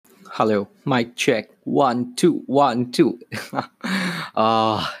Hello, mic check. One, two, one, two.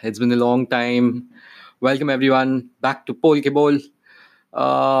 It's been a long time. Welcome everyone back to Polke Bowl.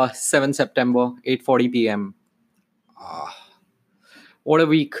 7 September, 8:40 p.m. What a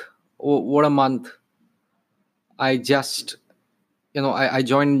week. What a month. I just, I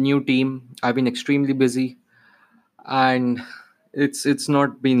joined a new team. I've been extremely busy, and it's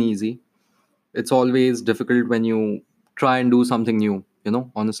not been easy. It's always difficult when you try and do something new.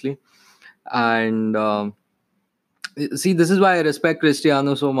 Honestly, and. See, this is why I respect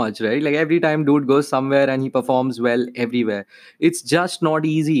Cristiano so much, right? Like every time dude goes somewhere and he performs well everywhere. It's just not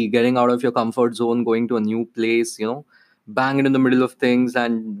easy getting out of your comfort zone, going to a new place, banging in the middle of things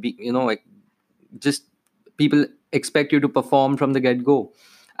and like just people expect you to perform from the get-go.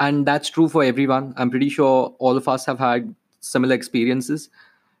 And that's true for everyone. I'm pretty sure all of us have had similar experiences,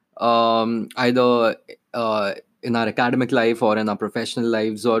 either in our academic life or in our professional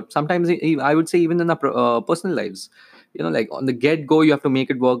lives, or sometimes I would say even in our personal lives. Like on the get go, you have to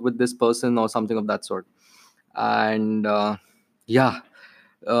make it work with this person or something of that sort. And yeah,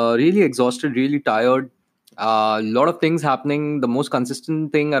 really exhausted, really tired. A lot of things happening. The most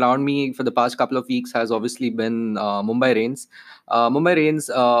consistent thing around me for the past couple of weeks has obviously been Mumbai Rains. Mumbai Rains,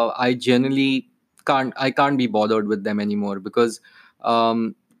 I generally can't be bothered with them anymore because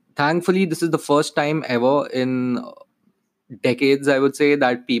um, thankfully this is the first time ever in decades, I would say,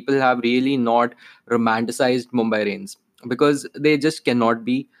 that people have really not romanticized Mumbai Rains, because they just cannot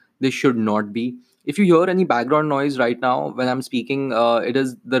be. They should not be. If you hear any background noise right now when I'm speaking, it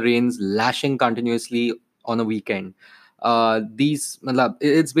is the rains lashing continuously on a weekend. It's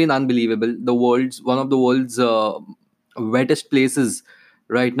been unbelievable. The world's one of the world's wettest places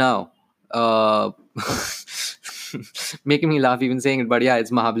right now. Uh, Making me laugh even saying it, but yeah,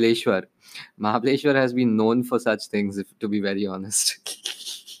 it's Mahabaleshwar. Mahabaleshwar has been known for such things, if to be very honest.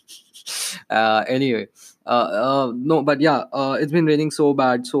 Anyway, no, but yeah, it's been raining so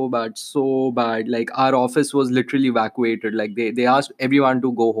bad, so bad, so bad. Like our office was literally evacuated. Like they asked everyone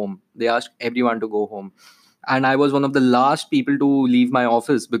to go home. They asked everyone to go home, and I was one of the last people to leave my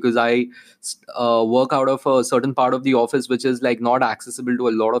office because I work out of a certain part of the office which is like not accessible to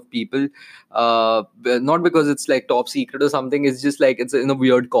a lot of people. Not because it's like top secret or something. It's just like it's in a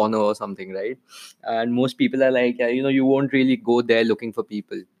weird corner or something, right? And most people are like, yeah, you won't really go there looking for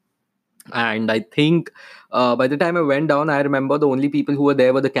people. And I think by the time I went down, I remember the only people who were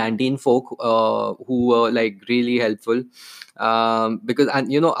there were the canteen folk, who were like really helpful. Because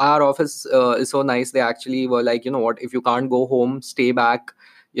and our office is so nice. They actually were like, what, if you can't go home, stay back.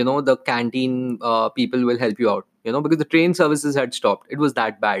 The canteen people will help you out, because the train services had stopped. It was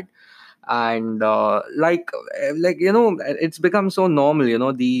that bad. And it's become so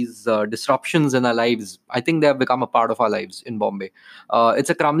normal, these disruptions in our lives. I think they have become a part of our lives in Bombay.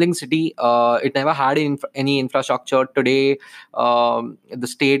 It's a crumbling city. It never had any infrastructure. Today, the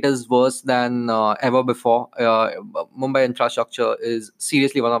state is worse than ever before. Mumbai infrastructure is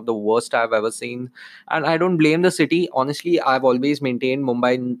seriously one of the worst I've ever seen, and I don't blame the city. Honestly, I've always maintained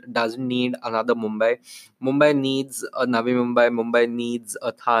Mumbai doesn't need another Mumbai. Mumbai needs a Navi Mumbai. Mumbai needs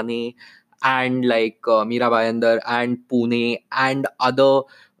a Thane, and like Mira Bhayandar and Pune and other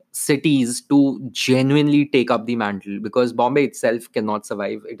cities to genuinely take up the mantle, because Bombay itself cannot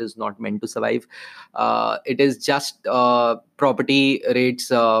survive. It is not meant to survive. It is just property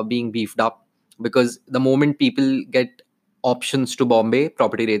rates being beefed up, because the moment people get options to Bombay,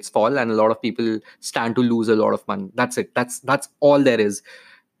 property rates fall and a lot of people stand to lose a lot of money. That's it. That's all there is.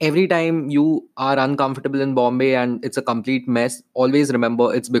 Every time you are uncomfortable in Bombay and it's a complete mess, always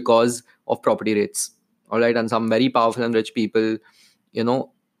remember it's because of property rates. All right. And some very powerful and rich people, you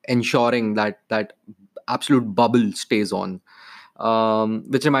know, ensuring that absolute bubble stays on.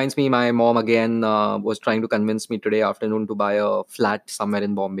 Which reminds me, my mom again was trying to convince me today afternoon to buy a flat somewhere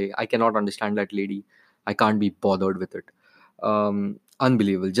in Bombay. I cannot understand that lady. I can't be bothered with it.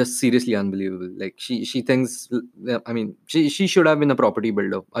 Unbelievable, just seriously unbelievable. Like she thinks, I mean, she should have been a property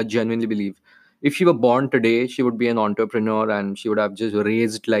builder. I genuinely believe if she were born today, she would be an entrepreneur and she would have just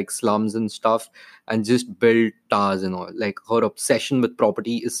raised like slums and stuff and just built towers and all. Like her obsession with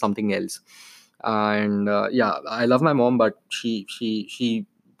property is something else. And yeah, I love my mom, but she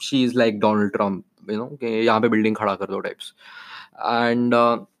is like Donald Trump, कि यहाँ पे building खड़ा कर दो types. And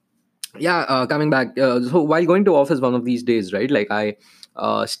yeah, coming back, so while going to office one of these days, right, like I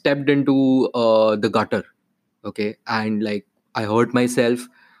stepped into the gutter, okay, and like I hurt myself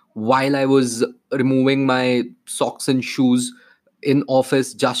while I was removing my socks and shoes in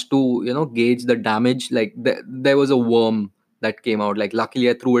office, just to gauge the damage. Like there was a worm that came out. Like, luckily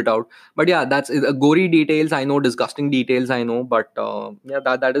I threw it out. But yeah, that's gory details, I know, disgusting details, I know. But yeah,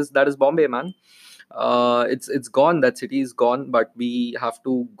 that is Bombay, man. It's gone. That city is gone, but we have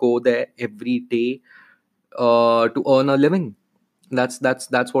to go there every day to earn a living.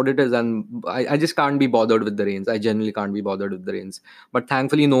 That's what it is. And I just can't be bothered with the rains. I genuinely can't be bothered with the rains. But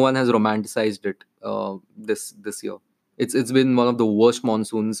thankfully no one has romanticized it this year. It's been one of the worst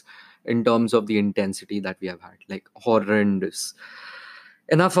monsoons in terms of the intensity that we have had. Like, horrendous.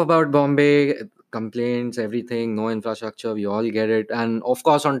 Enough about Bombay. Complaints, everything, no infrastructure, we all get it. And of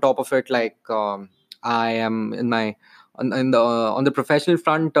course, on top of it, like, I am in my on the professional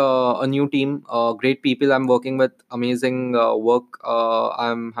front, a new team, great people I'm working with, amazing work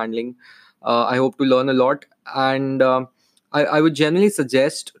I'm handling. I hope to learn a lot. And I would generally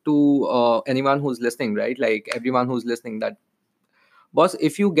suggest to anyone who's listening, right, like everyone who's listening, that, boss,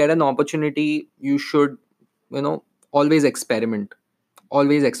 if you get an opportunity, you should, you know, always experiment.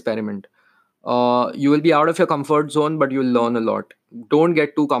 Always experiment. You will be out of your comfort zone, but you'll learn a lot. Don't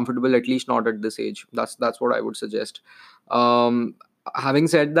get too comfortable, at least not at this age. That's what I would suggest. um, Having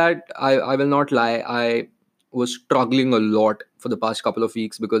said that, I will not lie, I was struggling a lot for the past couple of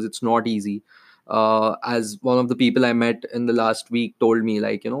weeks because it's not easy. As one of the people I met in the last week told me,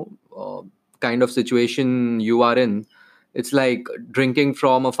 like, kind of situation you are in, it's like drinking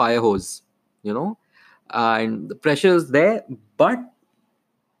from a fire hose, you know and the pressure is there. But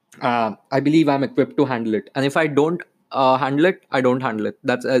I believe I'm equipped to handle it. And if I don't handle it, I don't handle it.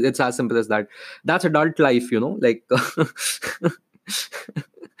 That's It's as simple as that. That's adult life, like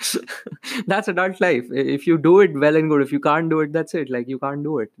that's adult life. If you do it, well and good. If you can't do it, that's it. Like, you can't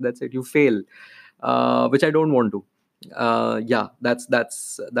do it. That's it. You fail, which I don't want to. Yeah, that's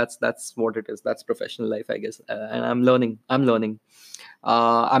what it is. That's professional life, I guess. And I'm learning. I'm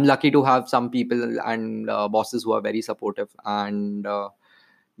lucky to have some people and bosses who are very supportive. And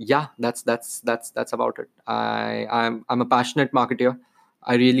yeah, that's about it. I'm a passionate marketer.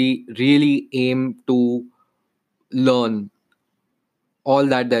 I really aim to learn all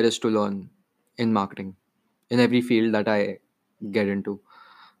that there is to learn in marketing, in every field that I get into.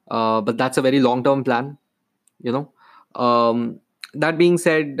 But that's a very long term plan, you know um that being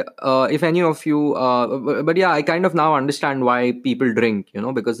said, if any of you but yeah, I kind of now understand why people drink,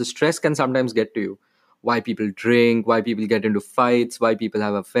 because the stress can sometimes get to you. Why people drink, why people get into fights, why people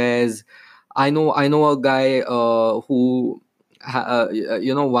have affairs. I know a guy who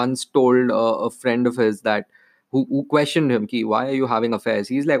once told a friend of his that, who questioned him, ki, why are you having affairs?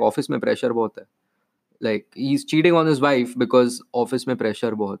 He's like, office mein pressure bahut hai. Like, he's cheating on his wife because office mein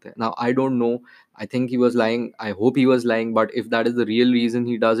pressure bahut hai. Now, I don't know. I think he was lying. I hope he was lying. But if that is the real reason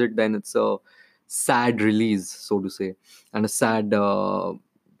he does it, then it's a sad release, so to say, and a sad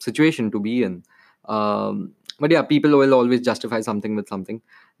situation to be in. But yeah, people will always justify something with something.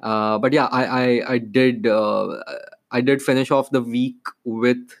 But yeah, I did finish off the week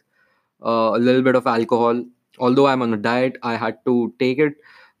with a little bit of alcohol. Although I'm on a diet, I had to take it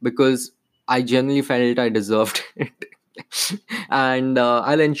because I genuinely felt I deserved it. And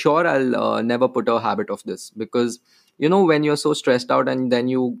I'll ensure I'll never put a habit of this, because when you're so stressed out and then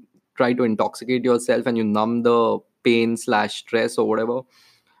you try to intoxicate yourself and you numb the pain slash stress or whatever,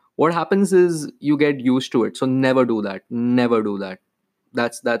 what happens is you get used to it. So never do that. Never do that.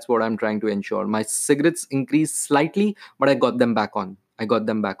 That's what I'm trying to ensure. My cigarettes increased slightly, but I got them back on.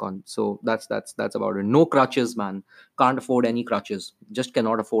 So that's about it. No crutches, man. Can't afford any crutches. Just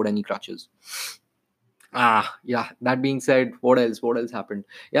cannot afford any crutches. Yeah, that being said, what else happened?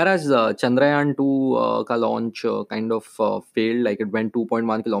 Yeah, as Chandrayaan 2 ka launch kind of failed. Like, it went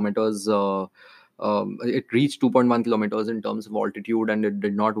 2.1 kilometers. It reached 2.1 kilometers in terms of altitude, and it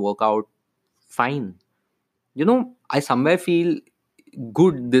did not work out fine. I somewhere feel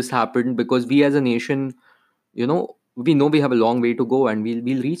good this happened, because we as a nation, we know we have a long way to go, and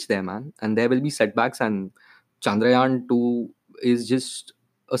we'll reach there, man. And there will be setbacks, and Chandrayaan 2 is just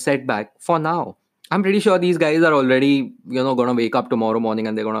a setback for now. I'm pretty sure these guys are already, gonna wake up tomorrow morning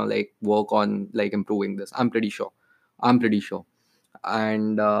and they're gonna, like, work on, like, improving this. I'm pretty sure.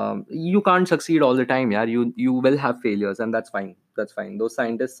 And you can't succeed all the time. Yeah, you will have failures, and that's fine. Those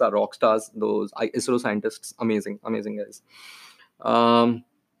scientists are rock stars. Those ISRO scientists, amazing guys. um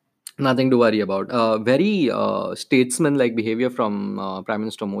Nothing to worry about. Very statesman-like behavior from Prime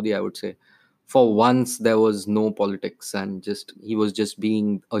Minister Modi, I would say. For once, there was no politics, and just he was just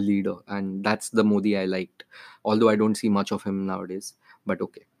being a leader, and that's the Modi I liked. Although I don't see much of him nowadays, but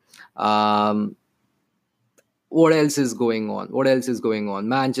okay. Um, what else is going on?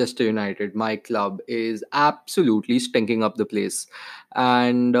 Manchester United, my club, is absolutely stinking up the place.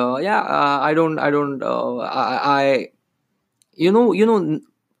 And yeah, I don't. I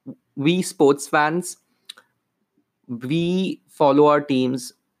we sports fans, we follow our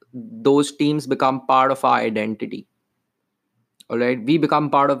teams. Those teams become part of our identity. All right, we become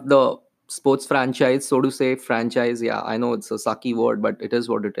part of the sports franchise, so to say. Franchise, yeah, I know it's a sucky word, but it is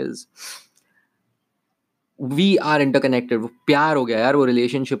what it is. We are interconnected. वो प्यार हो गया यार, वो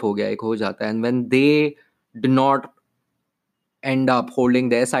relationship हो गया, एक हो जाता है. And when they do not end up holding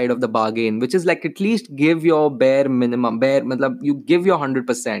their side of the bargain, which is like at least give your bare minimum, bare matlab, you give your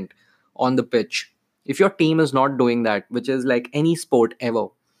 100% on the pitch. If your team is not doing that, which is like any sport ever,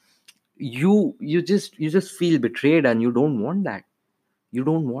 you just feel betrayed, and you don't want that. You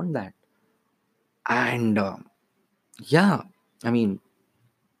don't want that. And yeah, I mean,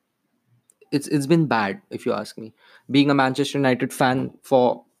 it's been bad, if you ask me. Being a Manchester United fan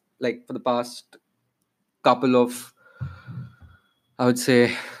for the past couple of, I would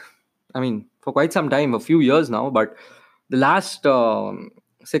say, I mean, for quite some time, a few years now, but the last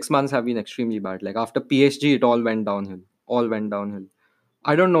 6 months have been extremely bad. Like after PSG, it all went downhill. All went downhill.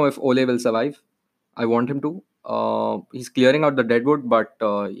 I don't know if Ole will survive. I want him to. He's clearing out the deadwood, but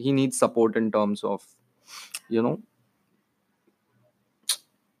he needs support in terms of, you know,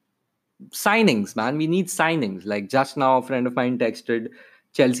 signings, man. We need signings. Like just now, a friend of mine texted,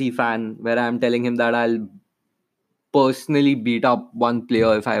 Chelsea fan, where I'm telling him that I'll personally beat up one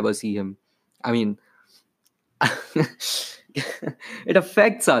player if I ever see him. I mean, it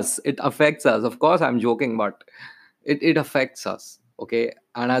affects us. It affects us. Of course, I'm joking, but it affects us. Okay.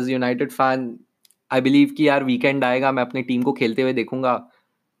 And as a United fan, I believe कि यार weekend आएगा, मैं अपनी team को खेलते हुए देखूंगा,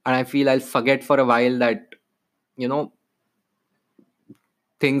 and I feel I'll forget for a while that, you know,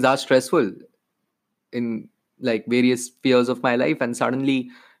 things are stressful in like various spheres of my life, and suddenly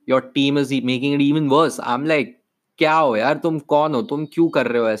your team is making it even worse. I'm like, क्या हो यार, तुम कौन हो, तुम क्यों कर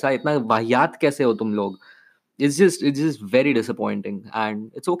रहे हो ऐसा, इतना वाहियात कैसे हो तुम लोग. It's just very disappointing,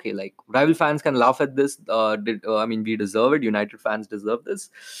 and it's okay. Like rival fans can laugh at this. I mean, we deserve it. United fans deserve this.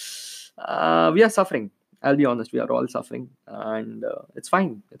 We are suffering. I'll be honest. We are all suffering, and it's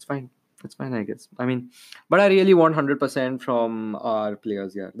fine. It's fine. It's fine, I guess. I mean, but I really want 100% from our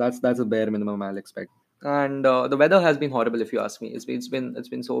players. Yeah, that's a bare minimum I'll expect. And the weather has been horrible, if you ask me. It's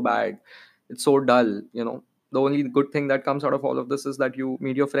been so bad. It's so dull. The only good thing that comes out of all of this is that you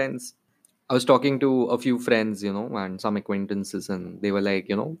meet your friends. I was talking to a few friends, and some acquaintances, and they were like,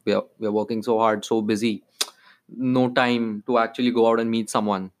 we're working so hard, so busy, no time to actually go out and meet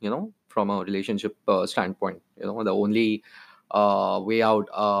someone, from a relationship standpoint. The only way out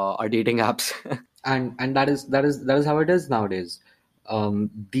are dating apps. And that is how it is nowadays.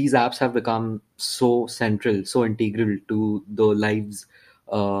 These apps have become so central, so integral to the lives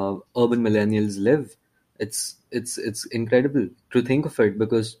urban millennials live. It's incredible to think of it,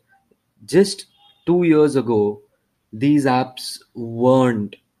 because just 2 years ago, these apps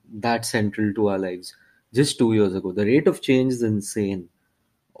weren't that central to our lives. Just 2 years ago, the rate of change is insane.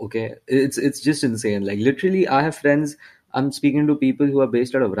 Okay, it's just insane. Like literally, I have friends. I'm speaking to people who are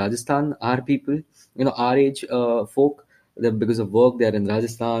based out of Rajasthan. Our people, our age folk, that because of work they're in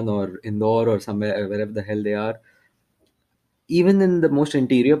Rajasthan or Indore or somewhere wherever the hell they are. Even in the most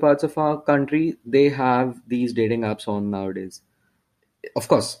interior parts of our country, they have these dating apps on nowadays. Of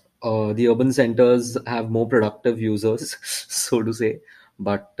course, the urban centers have more productive users, so to say,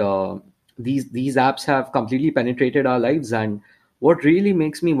 but these apps have completely penetrated our lives. And what really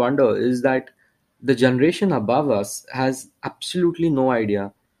makes me wonder is that the generation above us has absolutely no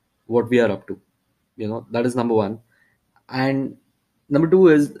idea what we are up to. That is number one. And number two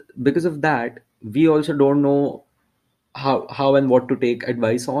is, because of that, we also don't know how and what to take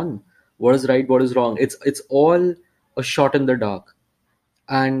advice on. What is right, what is wrong. It's all a shot in the dark.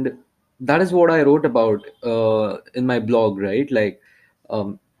 And that is what I wrote about in my blog, right? Like,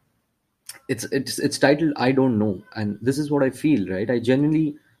 um, it's titled "I don't know," and this is what I feel, right? I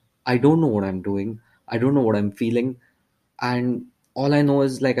don't know what I'm doing. I don't know what I'm feeling, and all I know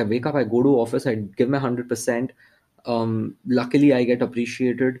is, like, I wake up, I go to office, I give my 100%. Luckily, I get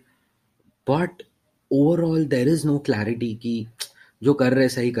appreciated, but overall, there is no clarity कि जो कर रहे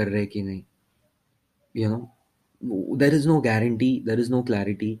सही कर रहे कि नहीं. You know, there is no guarantee. There is no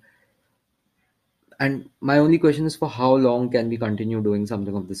clarity. And my only question is, for how long can we continue doing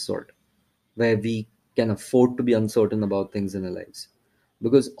something of this sort, where we can afford to be uncertain about things in our lives?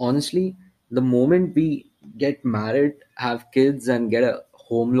 Because honestly, the moment we get married, have kids, and get a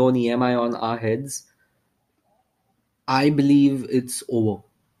home loan EMI on our heads, I believe it's over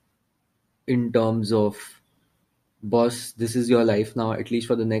in terms of, boss, this is your life now, at least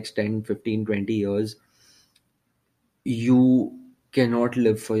for the next 10, 15, 20 years. You cannot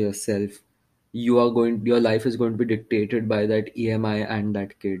live for yourself. Your life is going to be dictated by that EMI and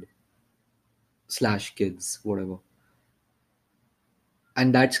that kid slash kids, whatever.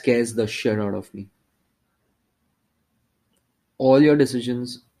 And that scares the shit out of me. All your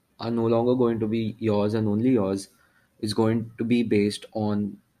decisions are no longer going to be yours and only yours. It's going to be based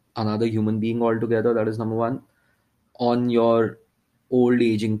on another human being altogether. That is number one. On your old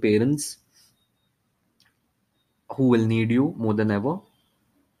aging parents who will need you more than ever,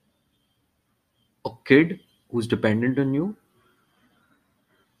 a kid who's dependent on you,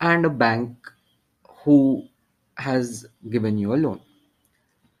 and a bank who has given you a loan.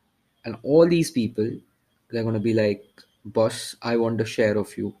 And all these people, they're going to be like, boss, I want a share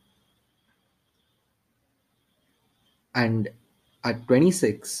of you. And at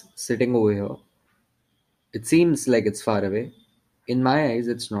 26, sitting over here, it seems like it's far away. In my eyes,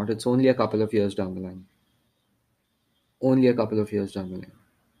 it's not. It's only a couple of years down the line. Only a couple of years down the line.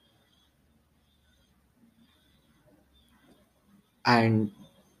 And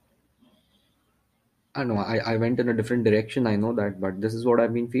I don't know, I went in a different direction, I know that, but this is what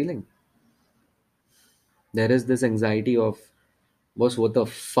I've been feeling. There is this anxiety of, boss, what the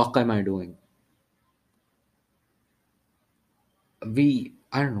fuck am I doing? I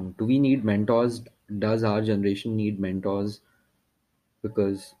don't know, do we need mentors? Does our generation need mentors?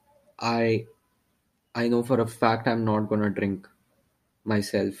 Because I I know for a fact I'm not gonna drink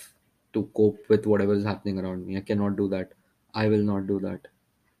myself to cope with whatever is happening around me. I cannot do that. I will not do that.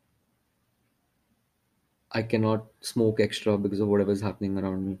 I cannot smoke extra because of whatever is happening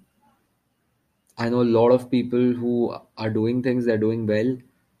around me. I know a lot of people who are doing things, they're doing well,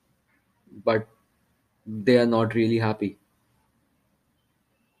 but they are not really happy.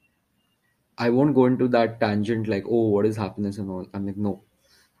 I won't go into that tangent like, oh, what is happiness and all. I'm like, no.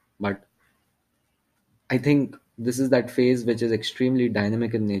 But I think this is that phase which is extremely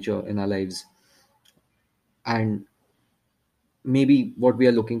dynamic in nature in our lives. And maybe what we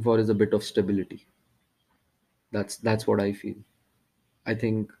are looking for is a bit of stability. That's what I feel. I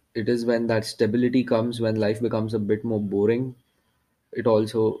think it is when that stability comes, when life becomes a bit more boring, it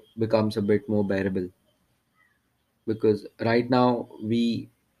also becomes a bit more bearable. Because right now we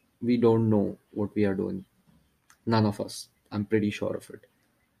don't know what we are doing. None of us. I'm pretty sure of it.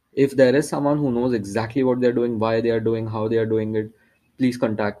 If there is someone who knows exactly what they're doing, why they are doing, how they are doing it, please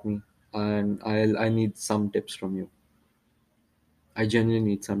contact me, and I need some tips from you. I genuinely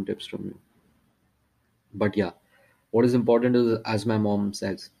need some tips from you. But yeah, what is important is, as my mom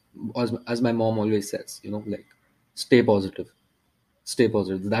says, as my mom always says, like, stay positive. Stay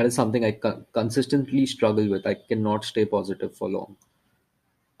positive. That is something I consistently struggle with. I cannot stay positive for long.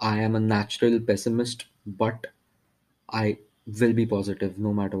 I am a natural pessimist, but I will be positive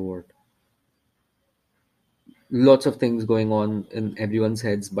no matter what. Lots of things going on in everyone's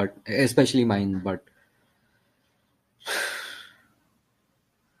heads, but especially mine. But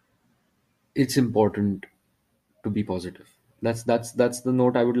it's important to be positive. That's the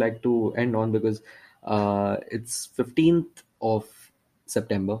note I would like to end on, because it's 15th of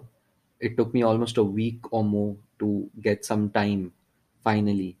September. It took me almost a week or more to get some time,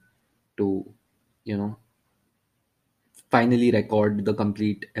 finally, to you know finally record the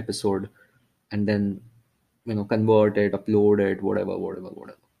complete episode, and then convert it, upload it, whatever.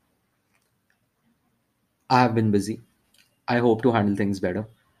 I have been busy. I hope to handle things better.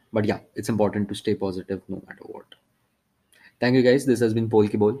 But yeah, it's important to stay positive no matter what. Thank you guys. This has been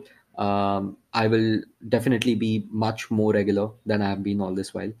Polkibol. I will definitely be much more regular than I have been all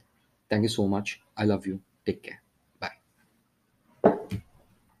this while. Thank you so much. I love you. Take care.